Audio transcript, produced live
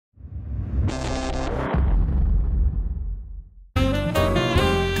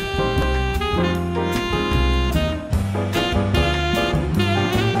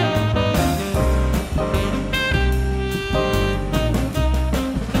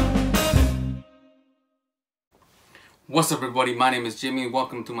What's up, everybody? My name is Jimmy.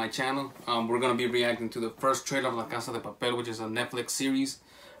 Welcome to my channel. We're going to be reacting to the first trailer of La Casa de Papel, which is a Netflix series.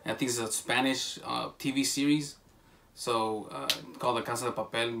 I think it's a Spanish TV series. So, called La Casa de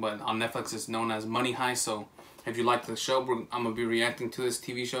Papel, but on Netflix it's known as Money Heist. So, if you like the show, I'm going to be reacting to this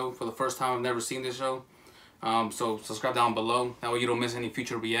TV show for the first time. I've never seen this show. So, subscribe down below. That way you don't miss any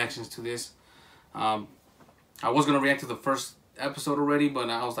future reactions to this. I was going to react to the first episode already, but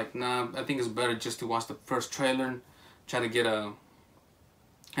I was like, nah, I think it's better just to watch the first trailer. Try to get an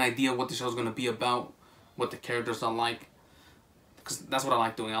idea of what the show's going to be about, what the characters are like. Because that's what I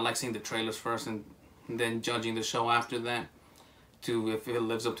like doing. I like seeing the trailers first and then judging the show after that, to if it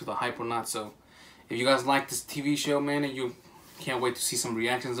lives up to the hype or not. So if you guys like this TV show, man, and you can't wait to see some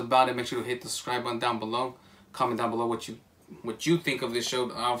reactions about it, make sure to hit the subscribe button down below. Comment down below what you think of this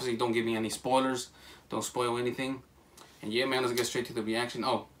show. Obviously, don't give me any spoilers. Don't spoil anything. And yeah, man, let's get straight to the reaction.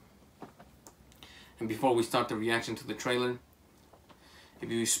 Oh, and before we start the reaction to the trailer,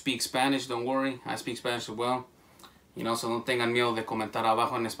 if you speak Spanish, don't worry, I speak Spanish as well. You know, so no tengan miedo de comentar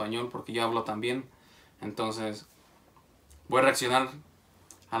abajo en español, porque yo hablo también. Entonces, voy a reaccionar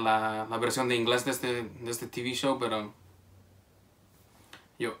a la versión de inglés de este TV show, pero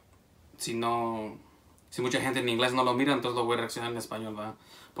si mucha gente en inglés no lo mira, entonces lo voy a reaccionar en español, ¿verdad?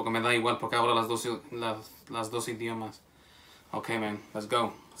 Porque me da igual, porque hablo las dos idiomas. Okay, man, let's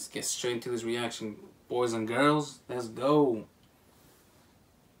go. Let's get straight into this reaction. Boys and girls, let's go.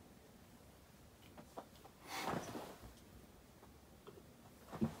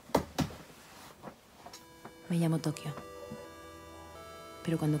 Me llamo Tokio.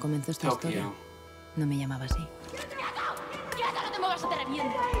 Pero cuando comenzó esta historia, no me llamaba así. ¡Quieta, no te muevas o te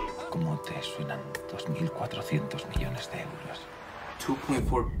reviento! ¿Cómo te suenan 2.400 millones de euros?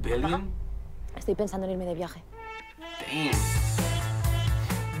 2.4 billion? Estoy pensando en irme de viaje. Damn.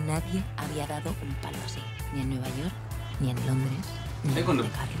 Nadie había dado un palo así. Ni en Nueva York, ni en Londres, ni en Monte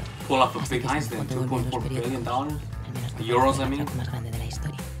Carlo. Pull off a big heist then, $2.4 billion? Euros, I mean? Más grande de la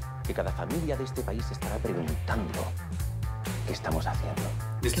historia. Que cada familia de este país estará preguntando qué estamos haciendo.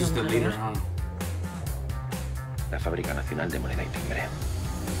 This is the leader, huh? La Fábrica Nacional de Moneda y Timbre.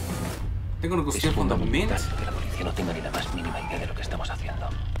 Tengo una Es cuestión con the mint. fundamental que la policía no tenga ni la más mínima idea de lo que estamos haciendo.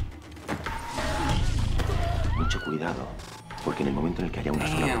 Mucho cuidado, porque en el momento en el que haya una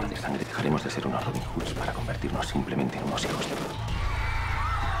sola gota de sangre dejaremos de ser unos Robin Hoods para convertirnos simplemente en unos hijos de...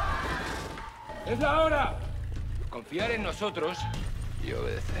 ¡Es la hora! Confiar en nosotros y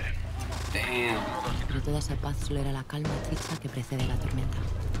obedecer. Damn. Pero toda esa paz solo era la calma chicha que precede la tormenta.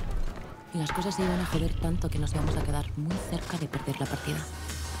 Y las cosas se iban a joder tanto que nos íbamos a quedar muy cerca de perder la partida.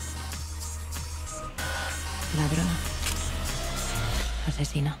 Ladrona.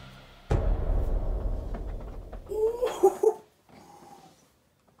 Asesina.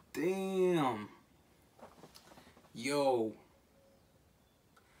 Damn. Yo.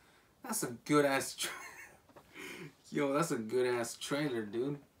 That's a good ass Yo, that's a good ass trailer,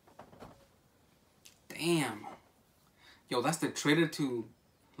 dude. Damn. Yo, that's the trailer to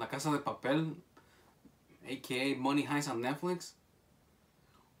La Casa de Papel, aka Money Heist on Netflix.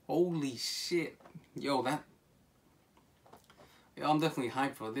 Holy shit. Yo, I'm definitely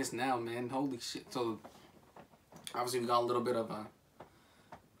hyped for this now, man. Holy shit. So, obviously we got a little bit of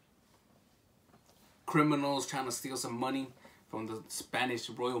criminals trying to steal some money from the Spanish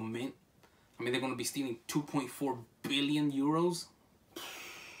Royal Mint. I mean, they're going to be stealing 2.4 billion euros.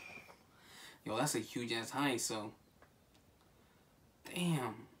 Yo, that's a huge ass heist, so.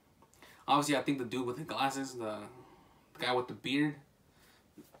 Damn. Obviously, I think the dude with the glasses, the guy with the beard,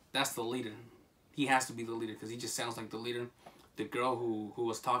 that's the leader. He has to be the leader because he just sounds like the leader. The girl who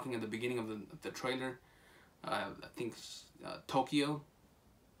was talking at the beginning of the trailer, I think Tokyo.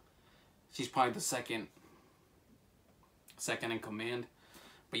 She's probably the second in command.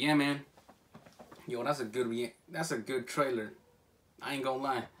 But yeah, man. Yo, that's a good trailer. I ain't gonna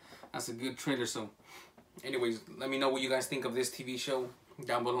lie. That's a good trailer. So, anyways, let me know what you guys think of this TV show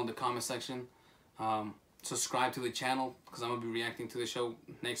down below in the comment section. Subscribe to the channel because I'm gonna be reacting to the show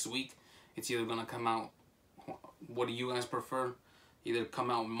next week. It's either gonna come out. What do you guys prefer? Either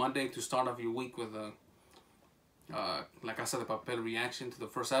come out Monday to start off your week with a La Casa de Papel reaction to the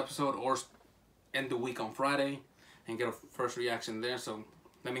first episode, or end the week on Friday and get a first reaction there. So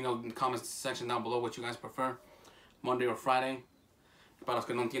let me know in the comments section down below what you guys prefer, Monday or Friday. Para los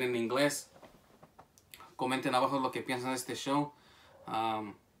que no entienden inglés, comenten abajo lo que piensan de este show.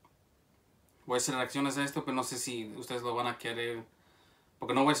 Voy a hacer reacciones a esto, pero no sé si ustedes lo van a querer,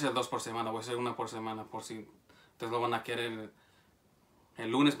 porque no voy a hacer 2 por semana, voy a hacer 1 por semana, por si ustedes lo van a querer el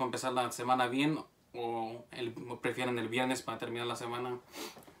lunes para empezar la semana bien, o prefieren el viernes para terminar la semana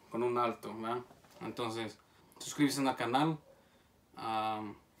con un alto, ¿verdad? Entonces, suscríbete al canal.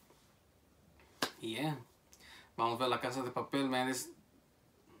 Yeah. Vamos a ver la Casa de Papel, man.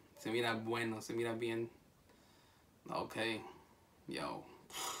 Se mira bueno, se mira bien. Okay. Yo.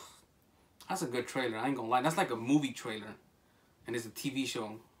 That's a good trailer, I ain't gonna lie. That's like a movie trailer. And it's a TV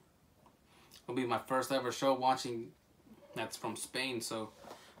show. It'll be my first ever show watching that's from Spain, so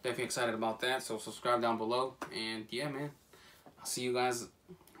definitely excited about that. So subscribe down below. And yeah, man. I'll see you guys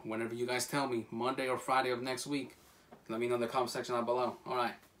whenever you guys tell me. Monday or Friday of next week. Let me know in the comment section down below.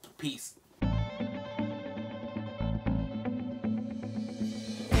 Alright. Peace.